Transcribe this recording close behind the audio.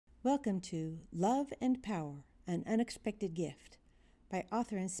Welcome to Love and Power, An Unexpected Gift by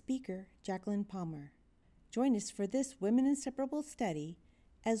author and speaker Jacqueline Palmer. Join us for this Women Inseparable study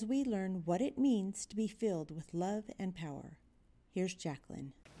as we learn what it means to be filled with love and power. Here's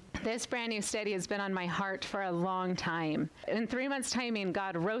Jacqueline. This brand new study has been on my heart for a long time. In 3 months' timing,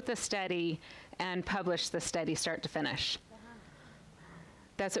 God wrote the study and published the study start to finish.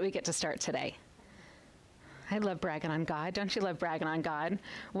 That's what we get to start today. I love bragging on God. Don't you love bragging on God?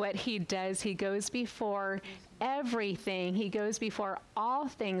 What he does, he goes before everything. He goes before all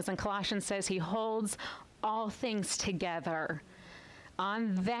things. And Colossians says he holds all things together.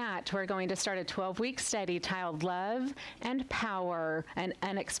 On that, we're going to start a 12-week study titled Love and Power, An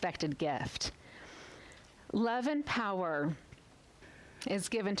Unexpected Gift. Love and power is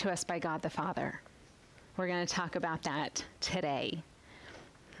given to us by God the Father. We're going to talk about that today.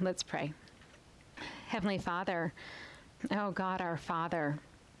 Let's pray. Heavenly Father, oh God, our Father,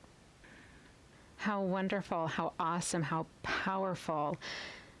 how wonderful, how awesome, how powerful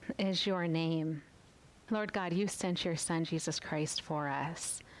is your name. Lord God, you sent your Son, Jesus Christ, for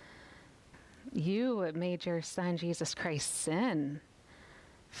us. You made your Son, Jesus Christ, sin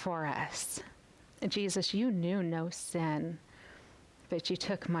for us. Jesus, you knew no sin, but you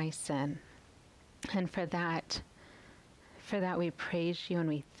took my sin. And for that we praise you and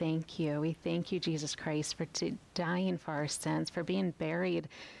we thank you. We thank you, Jesus Christ, for dying for our sins, for being buried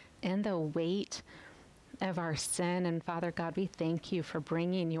in the weight of our sin. And Father God, we thank you for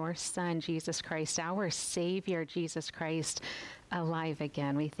bringing your Son, Jesus Christ, our Savior, Jesus Christ, alive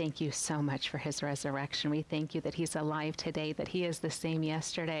again. We thank you so much for his resurrection. We thank you that he's alive today, that he is the same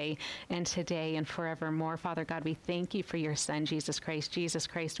yesterday and today and forevermore. Father God, we thank you for your Son, Jesus Christ. Jesus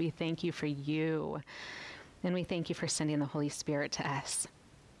Christ, we thank you for you. And we thank you for sending the Holy Spirit to us.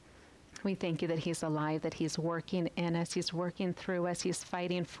 We thank you that he's alive, that he's working in us, he's working through us, he's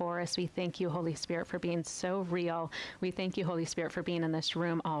fighting for us. We thank you, Holy Spirit, for being so real. We thank you, Holy Spirit, for being in this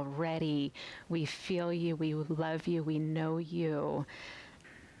room already. We feel you, we love you, we know you.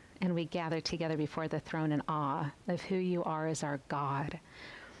 And we gather together before the throne in awe of who you are as our God.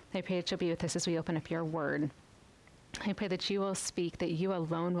 I pray that you'll be with us as we open up your word. I pray that you will speak, that you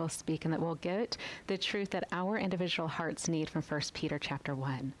alone will speak, and that we'll get the truth that our individual hearts need from 1 Peter chapter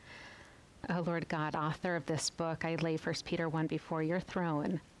 1. Oh, Lord God, author of this book, I lay 1 Peter 1 before your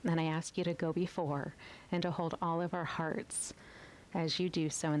throne, and I ask you to go before and to hold all of our hearts as you do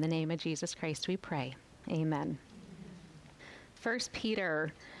so. In the name of Jesus Christ, we pray. Amen. 1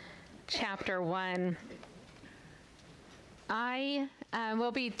 Peter chapter 1. I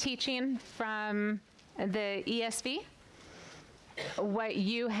will be teaching from the ESV. What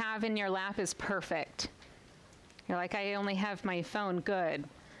you have in your lap is perfect. You're like, I only have my phone. Good.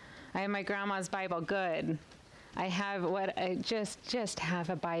 I have my grandma's Bible. Good. I have just have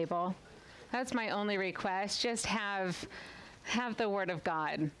a Bible. That's my only request. Just have the Word of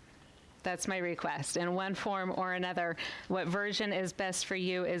God. That's my request in one form or another. What version is best for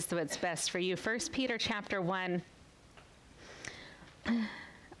you is what's best for you. 1 Peter chapter 1.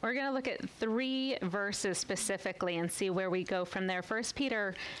 We're going to look at 3 verses specifically and see where we go from there. 1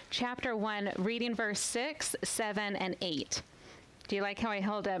 Peter chapter 1, reading verse 6, 7, and 8. Do you like how I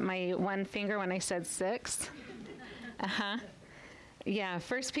held up my one finger when I said 6? Yeah,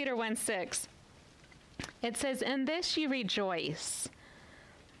 1 Peter 1, 6. It says, "In this you rejoice."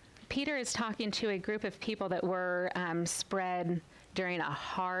 Peter is talking to a group of people that were spread during a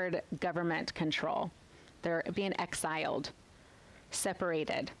hard government control. They're being exiled.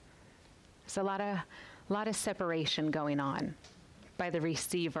 Separated. There's a lot of separation going on by the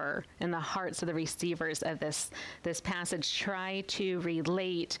receiver in the hearts of the receivers of this passage. Try to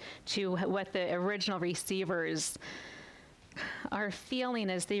relate to what the original receivers are feeling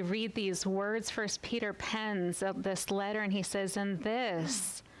as they read these words. First Peter pens this letter and he says, in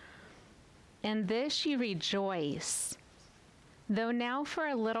this you rejoice, though now for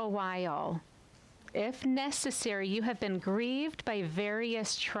a little while, if necessary, you have been grieved by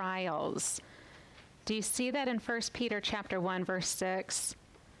various trials. Do you see that in 1 Peter chapter 1, verse 6?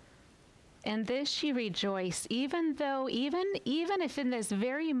 In this you rejoice, even if in this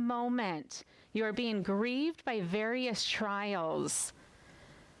very moment you are being grieved by various trials,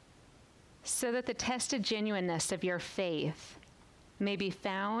 so that the tested genuineness of your faith, may be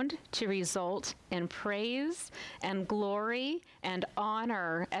found to result in praise and glory and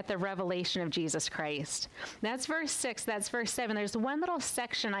honor at the revelation of Jesus Christ. That's verse 6. That's verse 7. There's one little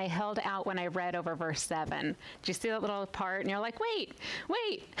section I held out when I read over verse 7. Did you see that little part? And you're like, wait.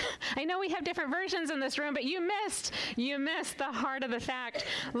 I know we have different versions in this room, but you missed the heart of the fact.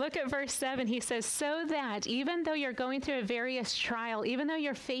 Look at verse 7. He says, so that even though you're going through a various trial, even though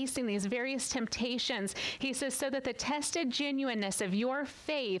you're facing these various temptations, he says, so that the tested genuineness of your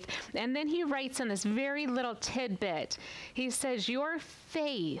faith, and then he writes in this very little tidbit, he says, your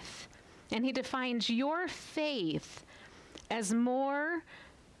faith, and he defines your faith as more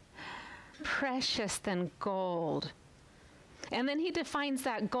precious than gold. And then he defines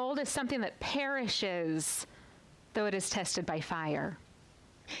that gold as something that perishes, though it is tested by fire.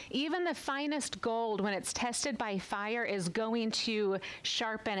 Even the finest gold, when it's tested by fire, is going to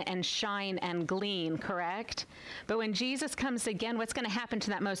sharpen and shine and gleam, correct? But when Jesus comes again, what's going to happen to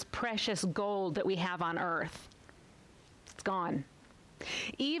that most precious gold that we have on earth? It's gone.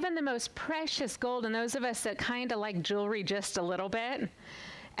 Even the most precious gold, and those of us that kind of like jewelry just a little bit,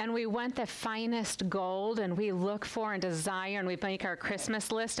 and we want the finest gold, and we look for and desire, and we make our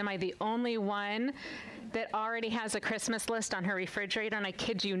Christmas list. Am I the only one that already has a Christmas list on her refrigerator? And I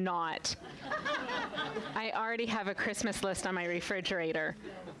kid you not. I already have a Christmas list on my refrigerator.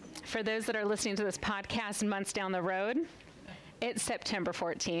 For those that are listening to this podcast months down the road, it's September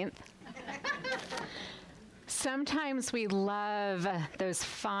 14th. Sometimes we love those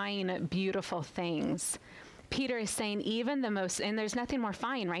fine, beautiful things. Peter is saying even the most, and there's nothing more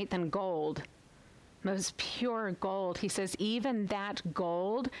fine, right, than gold. Most pure gold. He says even that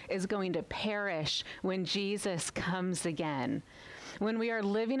gold is going to perish when Jesus comes again. When we are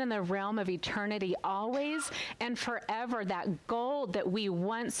living in the realm of eternity, always and forever, that gold that we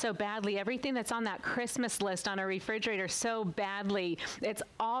want so badly, everything that's on that Christmas list on our refrigerator so badly, it's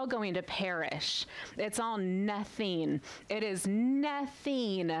all going to perish. It's all nothing. It is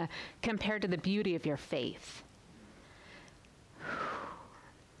nothing compared to the beauty of your faith.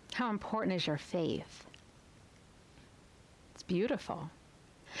 How important is your faith? It's beautiful.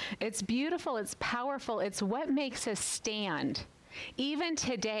 It's beautiful. It's powerful. It's what makes us stand. Even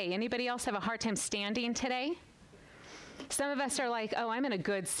today, anybody else have a hard time standing today? Some of us are like, oh, I'm in a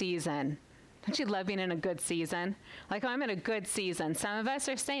good season. Don't you love being in a good season? Like, oh, I'm in a good season. Some of us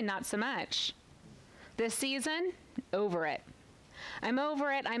are saying not so much. This season, over it. I'm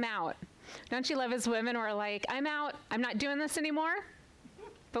over it. I'm out. Don't you love as women who are like, I'm out. I'm not doing this anymore?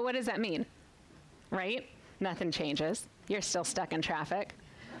 But what does that mean? Right? Nothing changes. You're still stuck in traffic.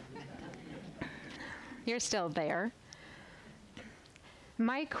 You're still there.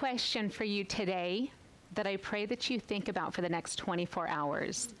 My question for you today, that I pray that you think about for the next 24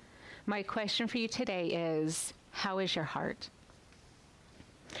 hours, my question for you today is, how is your heart?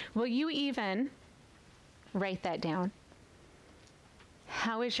 Will you even write that down?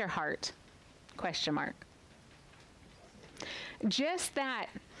 How is your heart? Question mark. Just that.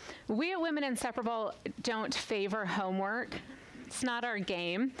 We at Women Inseparable don't favor homework. It's not our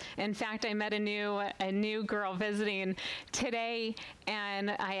game. In fact, I met a new girl visiting today, and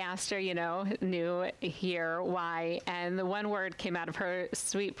I asked her, new here, why? And the one word came out of her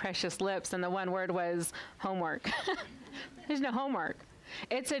sweet, precious lips, and the one word was homework. There's no homework.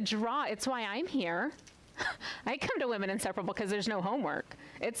 It's a draw. It's why I'm here. I come to Women Inseparable because there's no homework.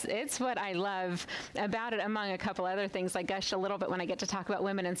 It's what I love about it, among a couple other things. I gush a little bit when I get to talk about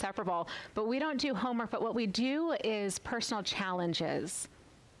Women Inseparable, but we don't do homework. But what we do is personal challenges.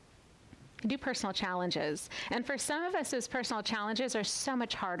 We do personal challenges. And for some of us, those personal challenges are so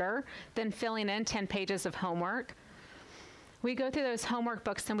much harder than filling in 10 pages of homework. We go through those homework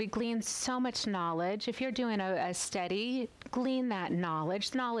books and we glean so much knowledge. If you're doing a study, glean that knowledge.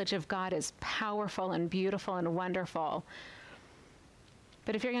 The knowledge of God is powerful and beautiful and wonderful.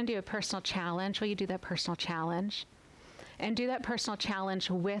 But if you're going to do a personal challenge, will you do that personal challenge? And do that personal challenge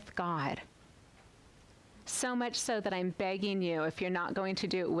with God. So much so that I'm begging you, if you're not going to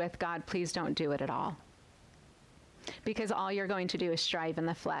do it with God, please don't do it at all. Because all you're going to do is strive in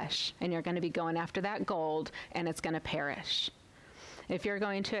the flesh, and you're going to be going after that gold, and it's going to perish. If you're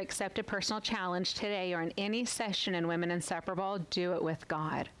going to accept a personal challenge today or in any session in Women Inseparable, do it with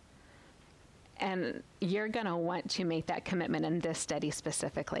God. And you're going to want to make that commitment in this study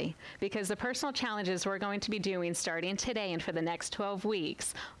specifically, because the personal challenges we're going to be doing starting today and for the next 12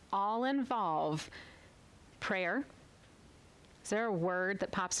 weeks all involve prayer. Is there a word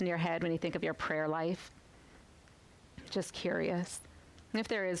that pops in your head when you think of your prayer life? Just curious. If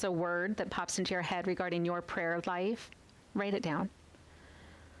there is a word that pops into your head regarding your prayer life, write it down.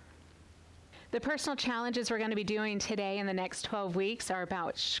 The personal challenges we're going to be doing today in the next 12 weeks are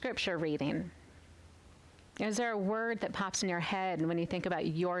about scripture reading. Is there a word that pops in your head when you think about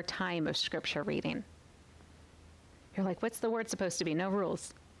your time of scripture reading? You're like, what's the word supposed to be? No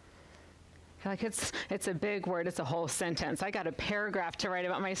rules. You're like, it's a big word. It's a whole sentence. I got a paragraph to write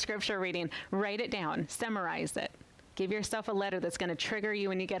about my scripture reading. Write it down. Summarize it. Give yourself a letter that's going to trigger you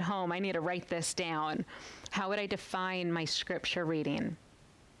when you get home. I need to write this down. How would I define my scripture reading?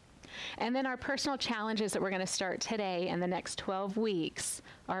 And then our personal challenges that we're going to start today and the next 12 weeks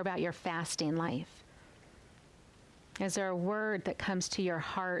are about your fasting life. Is there a word that comes to your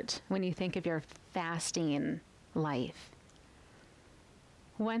heart when you think of your fasting life?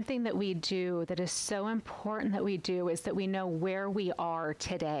 One thing that we do that is so important that we do is that we know where we are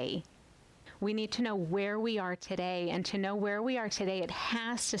today. We need to know where we are today, and to know where we are today, it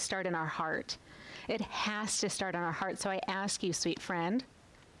has to start in our heart. It has to start in our heart. So I ask you, sweet friend,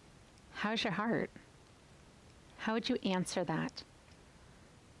 how's your heart? How would you answer that?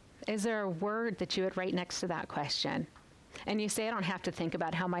 Is there a word that you would write next to that question? And you say, I don't have to think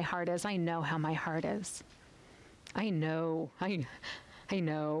about how my heart is. I know how my heart is. I know.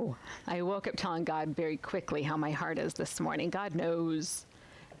 I woke up telling God very quickly how my heart is this morning. God knows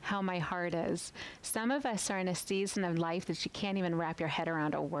how my heart is. Some of us are in a season of life that you can't even wrap your head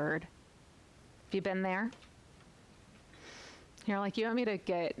around a word. Have you been there? You're like, you want me to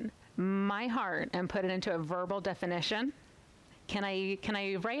get my heart and put it into a verbal definition? Can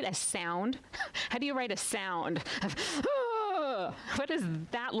I write a sound? How do you write a sound? What does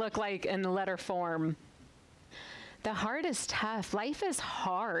that look like in letter form? The heart is tough. Life is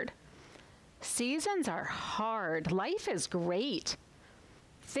hard. Seasons are hard. Life is great.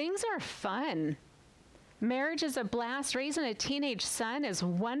 Things are fun. Marriage is a blast. Raising a teenage son is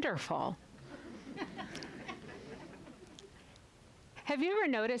wonderful. Have you ever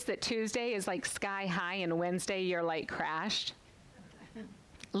noticed that Tuesday is like sky high and Wednesday you're like crashed?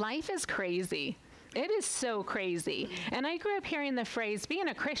 Life is crazy. It is so crazy. And I grew up hearing the phrase, being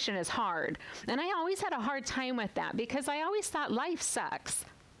a Christian is hard. And I always had a hard time with that because I always thought life sucks.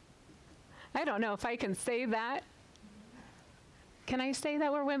 I don't know if I can say that. Can I say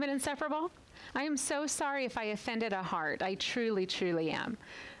that we're women inseparable? I am so sorry if I offended a heart. I truly, truly am.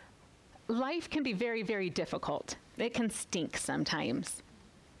 Life can be very, very difficult. It can stink sometimes.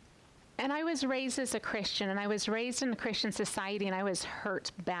 And I was raised as a Christian, and I was raised in a Christian society, and I was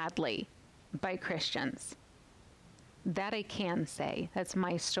hurt badly by Christians. That I can say. That's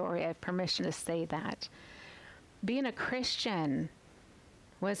my story. I have permission to say that. Being a Christian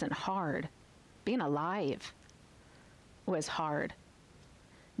wasn't hard. Being alive was hard.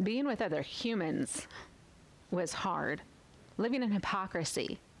 Being with other humans was hard. Living in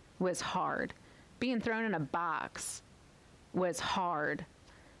hypocrisy was hard. Being thrown in a box was hard.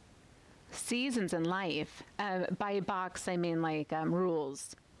 Seasons in life, by box I mean like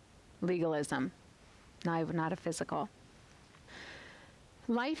rules, legalism, not a physical.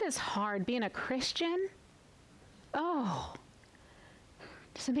 Life is hard. Being a Christian, oh,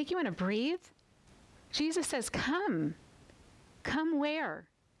 does it make you want to breathe? Jesus says, come. Come where?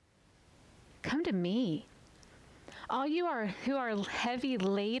 Come to me. All you who are heavy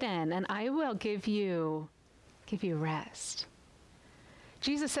laden, and I will give you rest.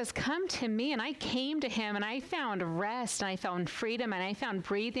 Jesus says, come to me, and I came to him, and I found rest, and I found freedom, and I found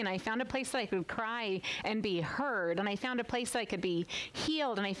breathing, and I found a place that I could cry and be heard, and I found a place that I could be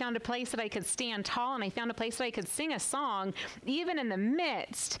healed, and I found a place that I could stand tall, and I found a place that I could sing a song. Even in the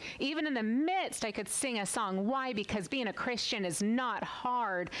midst, I could sing a song. Why? Because being a Christian is not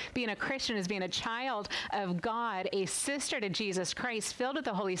hard. Being a Christian is being a child of God, a sister to Jesus Christ, filled with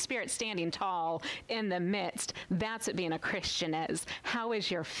the Holy Spirit, standing tall in the midst. That's what being a Christian is. How is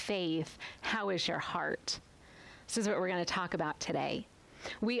your faith? How is your heart? This is what we're going to talk about today.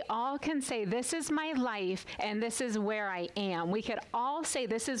 We all can say, this is my life and this is where I am. We could all say,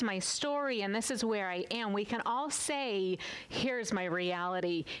 this is my story and this is where I am. We can all say, here's my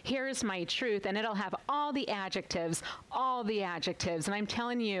reality, here's my truth, and it'll have all the adjectives. And I'm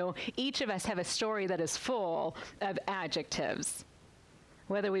telling you, each of us have a story that is full of adjectives.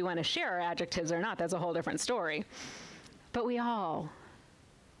 Whether we want to share our adjectives or not, that's a whole different story. But we all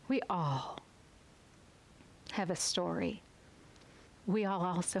have a story. We all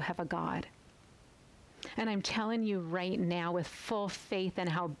also have a God. And I'm telling you right now with full faith in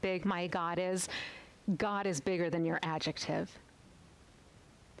how big my God is bigger than your adjective.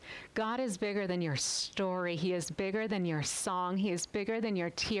 God is bigger than your story. He is bigger than your song. He is bigger than your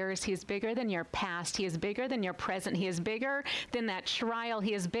tears. He is bigger than your past. He is bigger than your present. He is bigger than that trial.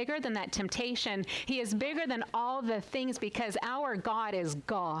 He is bigger than that temptation. He is bigger than all the things because our God is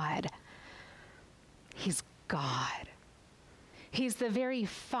God. He's God. He's the very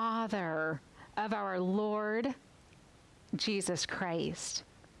Father of our Lord Jesus Christ.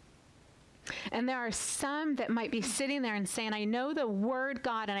 And there are some that might be sitting there and saying, I know the word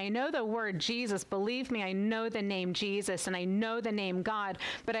God and I know the word Jesus. Believe me, I know the name Jesus and I know the name God,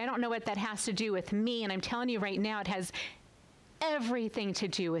 but I don't know what that has to do with me. And I'm telling you right now, it has everything to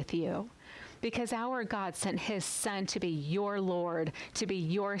do with you. Because our God sent his son to be your Lord, to be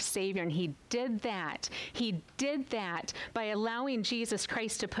your Savior. And he did that. He did that by allowing Jesus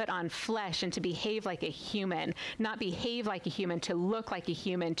Christ to put on flesh and to behave like a human. Not behave like a human, to look like a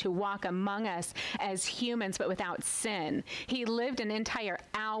human, to walk among us as humans, but without sin. He lived an entire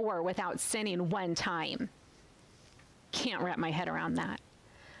hour without sinning one time. Can't wrap my head around that.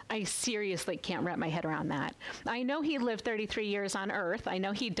 I seriously can't wrap my head around that. I know he lived 33 years on earth. I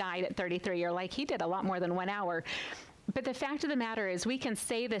know he died at 33, or like he did a lot more than 1 hour. But the fact of the matter is, we can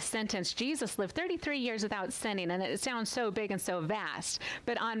say this sentence, Jesus lived 33 years without sinning, and it sounds so big and so vast.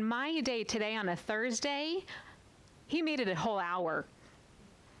 But on my day today, on a Thursday, he made it a whole hour.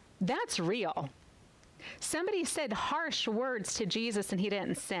 That's real. Somebody said harsh words to Jesus and he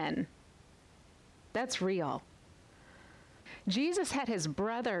didn't sin. That's real. Jesus had his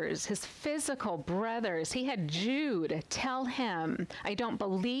brothers, his physical brothers. He had Jude tell him, I don't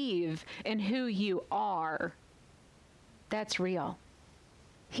believe in who you are. That's real.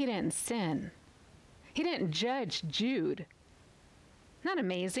 He didn't sin. He didn't judge Jude. Isn't that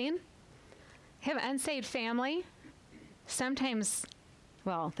amazing? Have an unsaved family. Sometimes,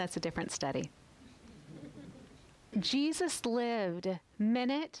 well, that's a different study. Jesus lived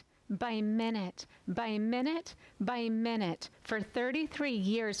minute by minute, by minute, by minute, for 33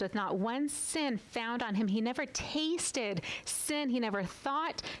 years with not one sin found on him. He never tasted sin. He never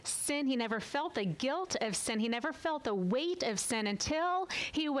thought sin. He never felt the guilt of sin. He never felt the weight of sin until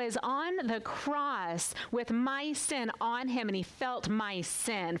he was on the cross with my sin on him, and he felt my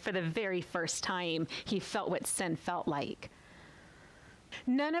sin for the very first time. He felt what sin felt like.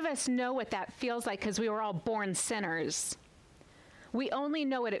 None of us know what that feels like because we were all born sinners. We only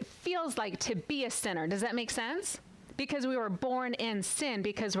know what it feels like to be a sinner. Does that make sense? Because we were born in sin,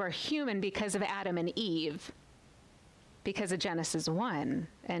 because we're human, because of Adam and Eve, because of Genesis 1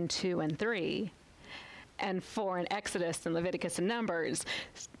 and 2 and 3 and 4 and Exodus and Leviticus and Numbers.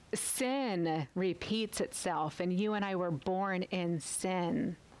 Sin repeats itself, and you and I were born in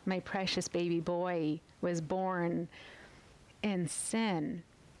sin. My precious baby boy was born in sin.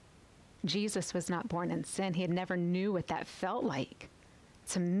 Jesus was not born in sin. He had never knew what that felt like.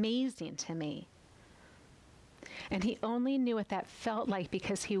 It's amazing to me. And he only knew what that felt like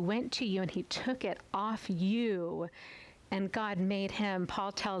because he went to you and he took it off you. And God made him,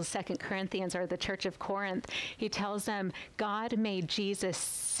 Paul tells 2 Corinthians, or the church of Corinth, he tells them, God made Jesus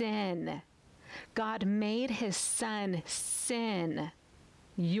sin. God made his son sin,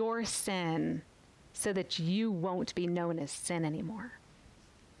 your sin, so that you won't be known as sin anymore.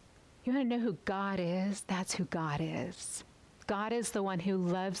 You want to know who God is? That's who God is. God is the one who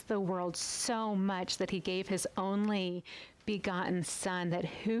loves the world so much that he gave his only begotten son, that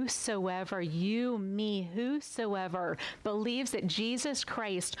whosoever, you, me, whosoever believes that Jesus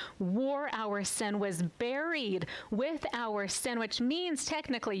Christ wore our sin, was buried with our sin, which means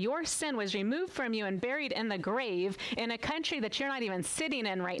technically your sin was removed from you and buried in the grave in a country that you're not even sitting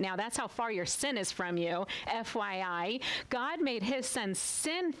in right now. That's how far your sin is from you, FYI. God made his son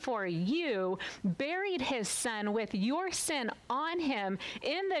sin for you, buried his son with your sin on him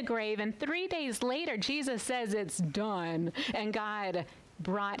in the grave, and 3 days later, Jesus says it's done. And God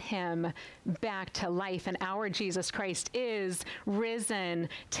brought him back to life. And our Jesus Christ is risen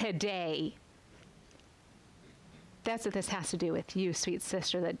today. That's what this has to do with you, sweet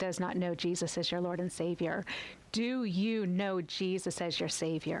sister, that does not know Jesus as your Lord and Savior. Do you know Jesus as your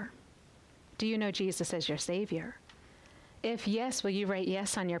Savior? Do you know Jesus as your Savior? If yes, will you write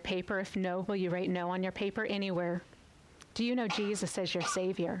yes on your paper? If no, will you write no on your paper? Anywhere. Do you know Jesus as your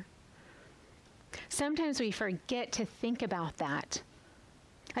Savior? Sometimes we forget to think about that.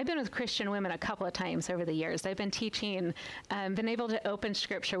 I've been with Christian women a couple of times over the years. I've been teaching, been able to open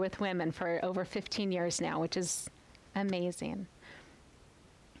scripture with women for over 15 years now, which is amazing.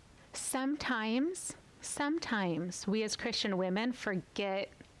 Sometimes we as Christian women forget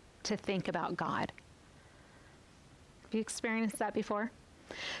to think about God. Have you experienced that before?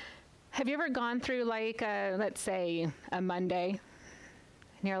 Have you ever gone through let's say a Monday,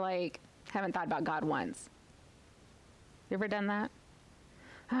 and you're like, haven't thought about God once? You ever done that?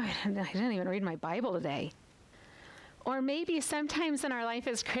 Oh, I didn't even read my Bible today. Or maybe sometimes in our life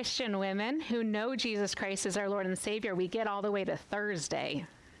as Christian women who know Jesus Christ as our Lord and Savior, we get all the way to Thursday,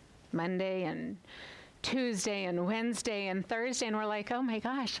 Monday and Tuesday and Wednesday and Thursday, and we're like, oh my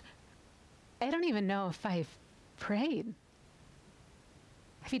gosh, I don't even know if I've prayed.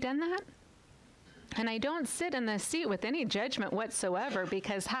 Have you done that? And I don't sit in the seat with any judgment whatsoever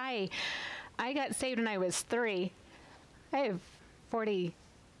because, I got saved when I was 3. I have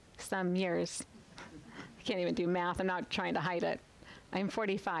 40-some years. I can't even do math. I'm not trying to hide it. I'm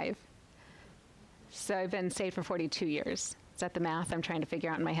 45. So I've been saved for 42 years. Is that the math I'm trying to figure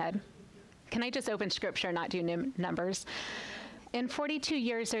out in my head? Can I just open scripture and not do numbers? In 42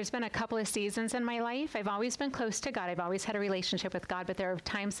 years, there's been a couple of seasons in my life. I've always been close to God. I've always had a relationship with God, but there are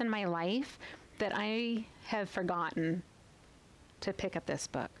times in my life that I have forgotten to pick up this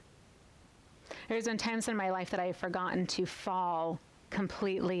book. There's been times in my life that I've forgotten to fall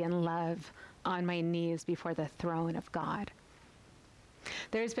completely in love on my knees before the throne of God.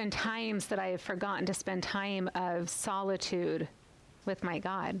 There's been times that I have forgotten to spend time of solitude with my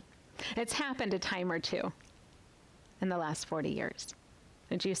God. It's happened a time or two in the last 40 years.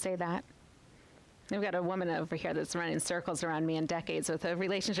 Did you say that? We've got a woman over here that's running circles around me in decades with a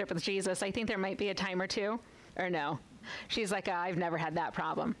relationship with Jesus. I think there might be a time or two, or no. She's like, I've never had that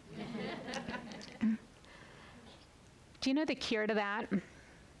problem. Do you know the cure to that?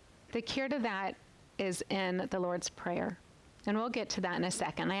 The cure to that is in the Lord's Prayer. And we'll get to that in a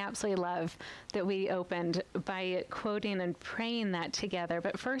second. I absolutely love that we opened by quoting and praying that together.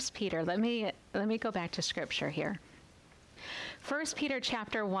 But 1 Peter, let me go back to scripture here. 1 Peter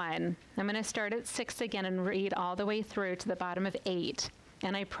chapter 1, I'm going to start at 6 again and read all the way through to the bottom of 8.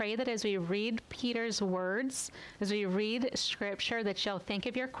 And I pray that as we read Peter's words, as we read scripture, that you'll think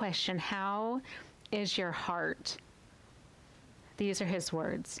of your question, how is your heart? These are his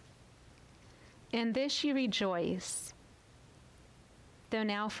words. In this you rejoice, though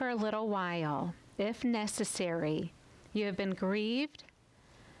now for a little while, if necessary, you have been grieved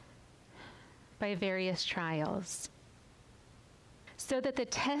by various trials, so that the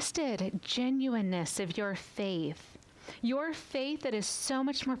tested genuineness of your faith that is so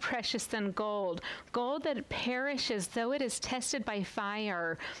much more precious than gold that perishes though it is tested by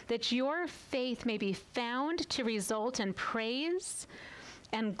fire, that your faith may be found to result in praise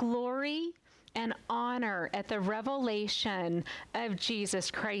and glory and honor at the revelation of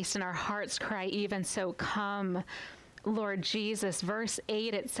Jesus Christ. And our hearts cry, even so, come, Lord Jesus. Verse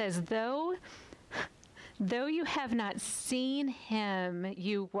 8, it says, though you have not seen him,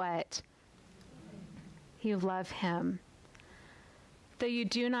 you what? You love him. Though you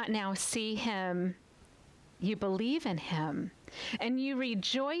do not now see him, you believe in him. And you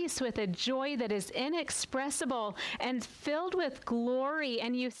rejoice with a joy that is inexpressible and filled with glory.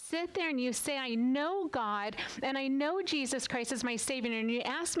 And you sit there and you say, I know God and I know Jesus Christ as my Savior. And you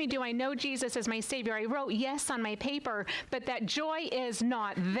ask me, do I know Jesus as my Savior? I wrote yes on my paper, but that joy is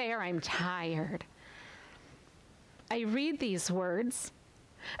not there. I'm tired. I read these words.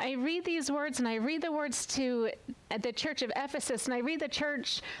 And I read the words to the church of Ephesus, and I read the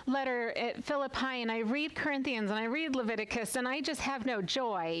church letter at Philippi, and I read Corinthians, and I read Leviticus, and I just have no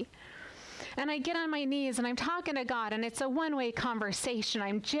joy. And I get on my knees and I'm talking to God, and it's a one-way conversation.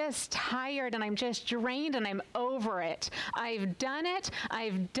 I'm just tired and I'm just drained and I'm over it. I've done it,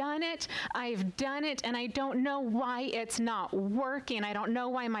 and I don't know why it's not working. I don't know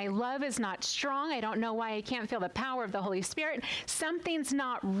why my love is not strong. I don't know why I can't feel the power of the Holy Spirit. Something's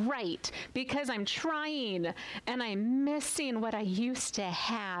not right because I'm trying and I'm missing what I used to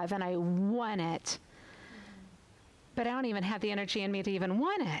have, and I want it. But I don't even have the energy in me to even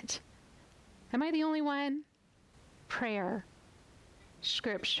want it. Am I the only one? Prayer,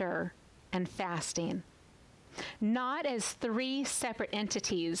 scripture, and fasting. Not as three separate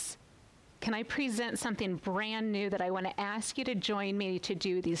entities. Can I present something brand new that I want to ask you to join me to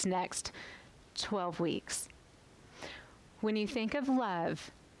do these next 12 weeks? When you think of love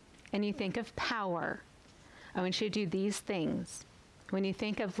and you think of power, I want you to do these things. When you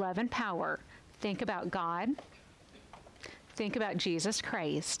think of love and power, think about God, think about Jesus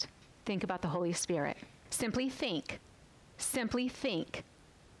Christ, think about the Holy Spirit. Simply think. Simply think.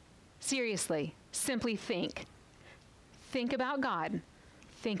 Seriously, simply think. Think about God.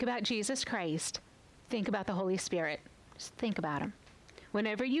 Think about Jesus Christ. Think about the Holy Spirit. Just think about him.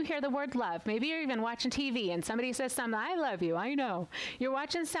 Whenever you hear the word love, maybe you're even watching TV and somebody says something, I love you, I know. You're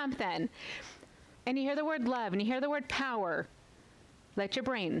watching something and you hear the word love and you hear the word power. Let your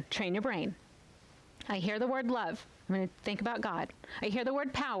brain, train your brain. I hear the word love. I'm going to think about God. I hear the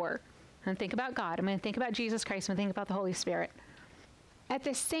word power. I'm going to think about God. I'm going to think about Jesus Christ. I'm going to think about the Holy Spirit. At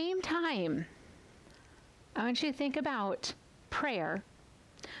the same time, I want you to think about prayer.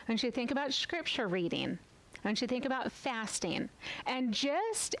 I want you to think about scripture reading. I want you to think about fasting. And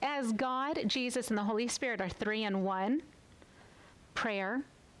just as God, Jesus, and the Holy Spirit are 3 in 1, prayer,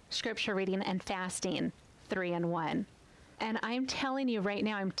 scripture reading, and fasting, 3 in 1. And I'm telling you right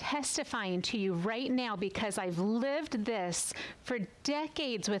now, I'm testifying to you right now because I've lived this for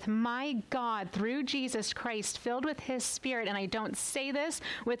decades with my God through Jesus Christ, filled with his Spirit. And I don't say this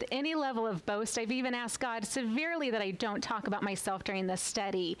with any level of boast. I've even asked God severely that I don't talk about myself during this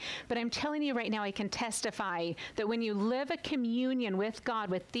study. But I'm telling you right now, I can testify that when you live a communion with God,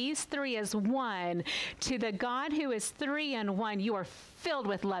 with these 3 as one, to the God who is 3 in 1, you are filled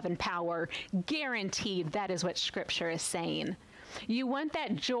with love and power. Guaranteed, that is what Scripture is saying. You want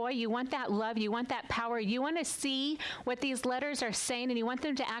that joy, you want that love, you want that power, you want to see what these letters are saying, and you want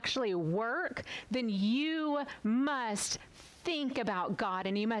them to actually work, then you must think about God,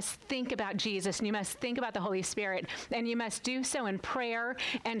 and you must think about Jesus, and you must think about the Holy Spirit, and you must do so in prayer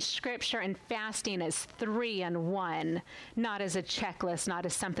and scripture and fasting as 3 in 1, not as a checklist, not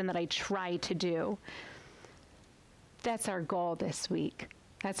as something that I try to do. That's our goal this week.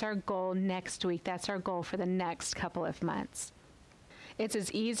 That's our goal next week. That's our goal for the next couple of months. It's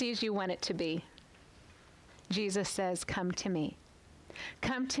as easy as you want it to be. Jesus says, come to me.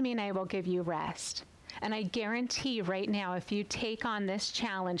 Come to me and I will give you rest. And I guarantee you right now, if you take on this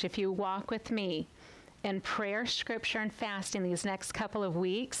challenge, if you walk with me in prayer, scripture, and fasting these next couple of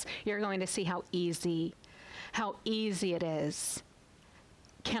weeks, you're going to see how easy it is.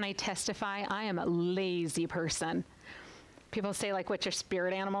 Can I testify? I am a lazy person. People say, like, what's your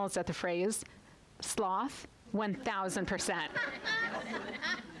spirit animal? Is that the phrase? Sloth? 1,000%.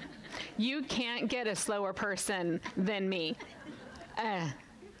 You can't get a slower person than me.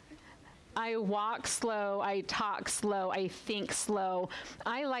 I walk slow, I talk slow, I think slow.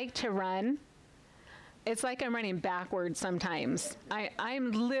 I like to run. It's like I'm running backwards sometimes.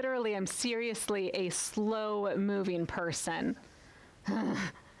 I'm seriously a slow moving person.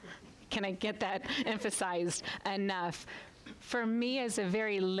 Can I get that emphasized enough? For me, as a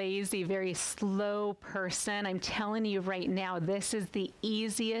very lazy, very slow person, I'm telling you right now, this is the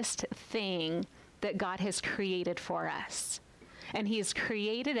easiest thing that God has created for us. And he's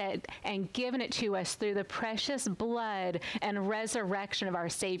created it and given it to us through the precious blood and resurrection of our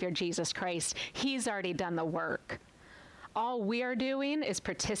Savior, Jesus Christ. He's already done the work. All we are doing is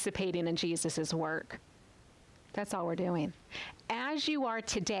participating in Jesus' work. That's all we're doing. As you are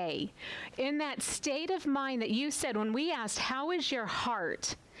today, in that state of mind that you said when we asked, how is your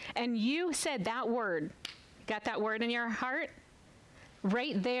heart? And you said that word, got that word in your heart?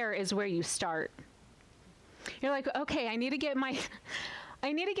 Right there is where you start. You're like, okay, I need to get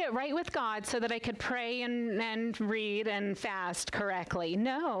right with God so that I could pray and read and fast correctly.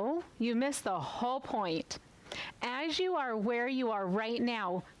 No, you missed the whole point. As you are where you are right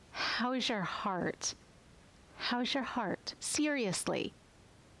now, how's your heart? How's your heart? Seriously.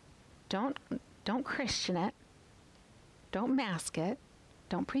 Don't Christian it. Don't mask it.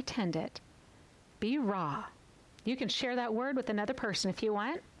 Don't pretend it. Be raw. You can share that word with another person if you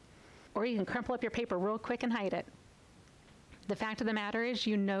want, or you can crumple up your paper real quick and hide it. The fact of the matter is,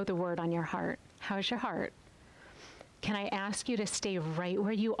 you know the word on your heart. How's your heart? Can I ask you to stay right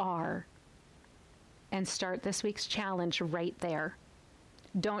where you are and start this week's challenge right there?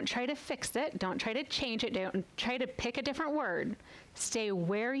 Don't try to fix it. Don't try to change it. Don't try to pick a different word. Stay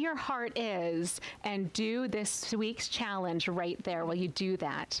where your heart is and do this week's challenge right there while you do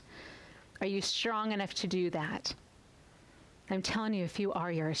that. Are you strong enough to do that? I'm telling you, if you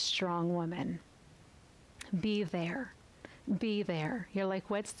are, you're a strong woman. Be there. Be there. You're like,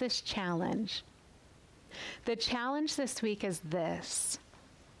 what's this challenge? The challenge this week is this.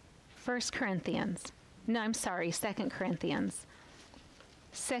 2 Corinthians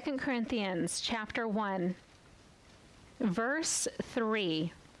chapter 1, verse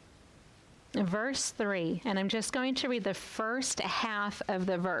 3. Verse 3, and I'm just going to read the first half of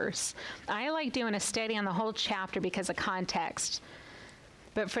the verse. I like doing a study on the whole chapter because of context.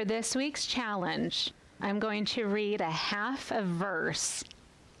 But for this week's challenge, I'm going to read a half of verse,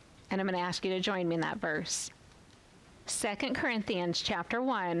 and I'm going to ask you to join me in that verse. 2 Corinthians chapter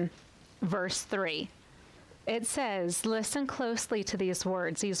 1, verse 3. It says, listen closely to these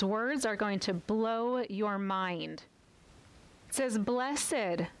words. These words are going to blow your mind. It says,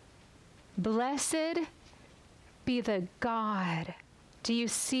 blessed be the God. Do you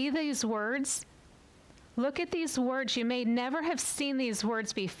see these words? Look at these words. You may never have seen these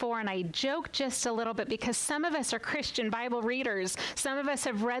words before, and I joke just a little bit because some of us are Christian Bible readers. Some of us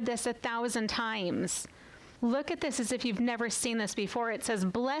have read this 1,000 times. Look at this as if you've never seen this before. It says,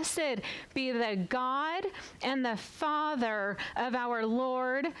 blessed be the God and the Father of our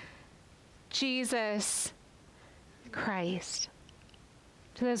Lord Jesus Christ.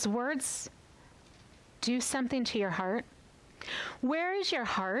 Do those words do something to your heart? Where is your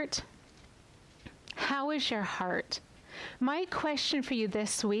heart? How is your heart? My question for you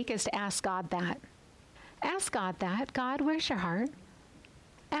this week is to ask God that. Ask God that. God, where's your heart?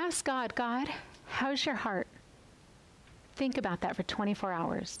 Ask God, God, how's your heart? Think about that for 24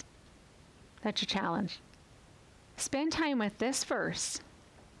 hours. That's your challenge. Spend time with this verse.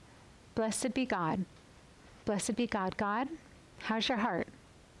 Blessed be God. Blessed be God. God, how's your heart?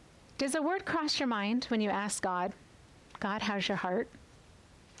 Does a word cross your mind when you ask God, God, how's your heart?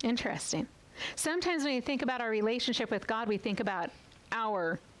 Interesting. Sometimes when you think about our relationship with God, we think about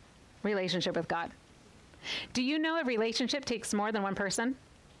our relationship with God. Do you know a relationship takes more than one person?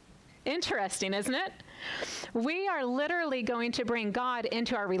 Interesting, isn't it? We are literally going to bring God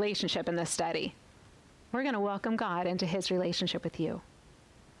into our relationship in this study. We're going to welcome God into his relationship with you.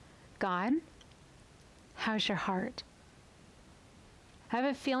 God, how's your heart? I have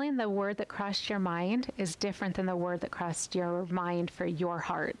a feeling the word that crossed your mind is different than the word that crossed your mind for your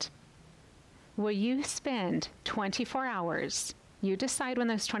heart. Will you spend 24 hours? You decide when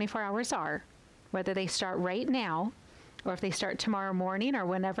those 24 hours are, whether they start right now or if they start tomorrow morning or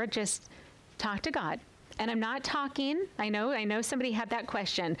whenever. Just talk to God. And I'm not talking, I know somebody had that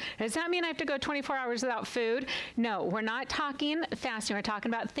question. Does that mean I have to go 24 hours without food? No, we're not talking fasting. We're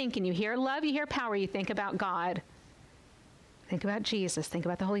talking about thinking. You hear love, you hear power, you think about God. Think about Jesus. Think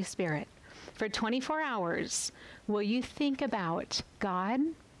about the Holy Spirit. For 24 hours, will you think about God?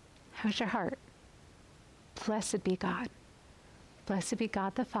 How's your heart? Blessed be God. Blessed be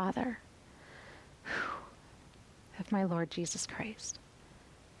God the Father of my Lord Jesus Christ.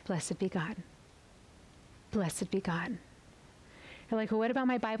 Blessed be God. Blessed be God. You're like, well, what about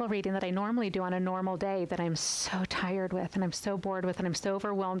my Bible reading that I normally do on a normal day that I'm so tired with and I'm so bored with and I'm so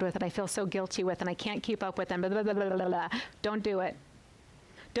overwhelmed with and I feel so guilty with and I can't keep up with them, blah, blah, blah, blah, blah, blah. Don't do it.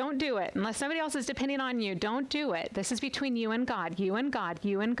 Don't do it. Unless somebody else is depending on you, don't do it. This is between you and God, you and God,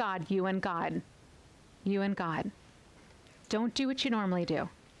 you and God, you and God, you and God. Don't do what you normally do.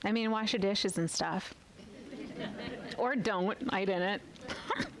 I mean, wash your dishes and stuff. Or don't. I didn't.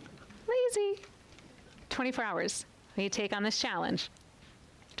 Lazy. 24 hours. We take on this challenge.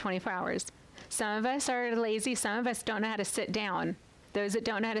 24 hours. Some of us are lazy. Some of us don't know how to sit down. Those that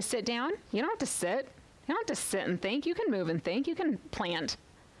don't know how to sit down, you don't have to sit. You don't have to sit and think. You can move and think. You can plant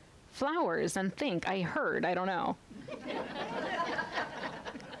flowers and think. I heard. I don't know.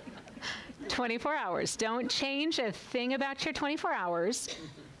 24 hours. Don't change a thing about your 24 hours.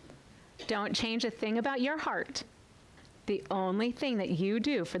 Don't change a thing about your heart. The only thing that you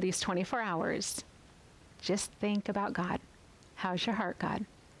do for these 24 hours, just think about God. How's your heart, God?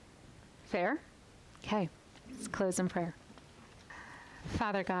 Fair? Okay. Let's close in prayer.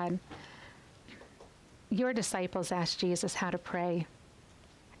 Father God, your disciples asked Jesus how to pray,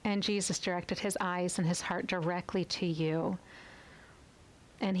 and Jesus directed his eyes and his heart directly to you.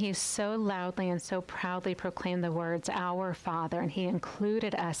 And he so loudly and so proudly proclaimed the words, our Father, and he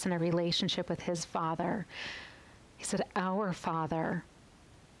included us in a relationship with his Father. He said, our Father,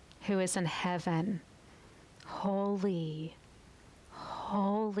 who is in heaven, holy,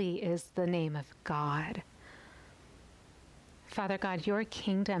 holy is the name of God. Father God, your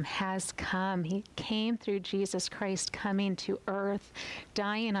kingdom has come. He came through Jesus Christ coming to earth,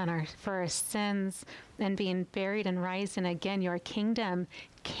 dying for our sins and being buried and rising again. Your kingdom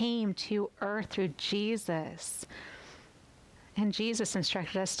came to earth through Jesus. And Jesus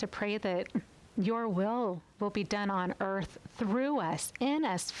instructed us to pray that your will be done on earth through us, in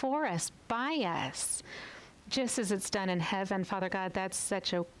us, for us, by us, just as it's done in heaven. Father God, that's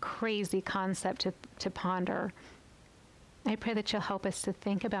such a crazy concept to ponder. I pray that you'll help us to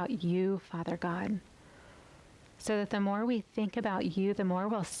think about you, Father God, so that the more we think about you, the more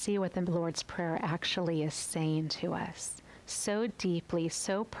we'll see what the Lord's Prayer actually is saying to us. So deeply,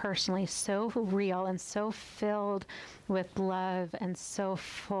 so personally, so real, and so filled with love and so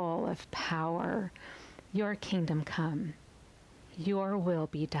full of power. Your kingdom come. Your will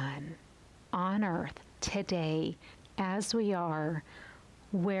be done on earth today as we are,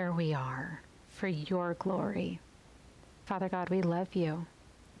 where we are, for your glory. Father God, we love you.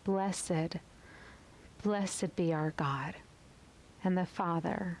 Blessed, blessed be our God and the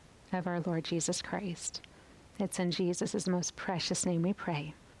Father of our Lord Jesus Christ. It's in Jesus' most precious name we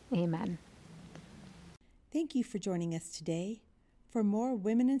pray. Amen. Thank you for joining us today. For more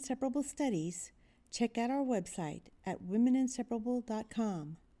Women Inseparable studies, check out our website at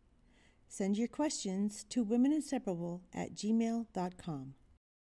womeninseparable.com. Send your questions to womeninseparable@gmail.com.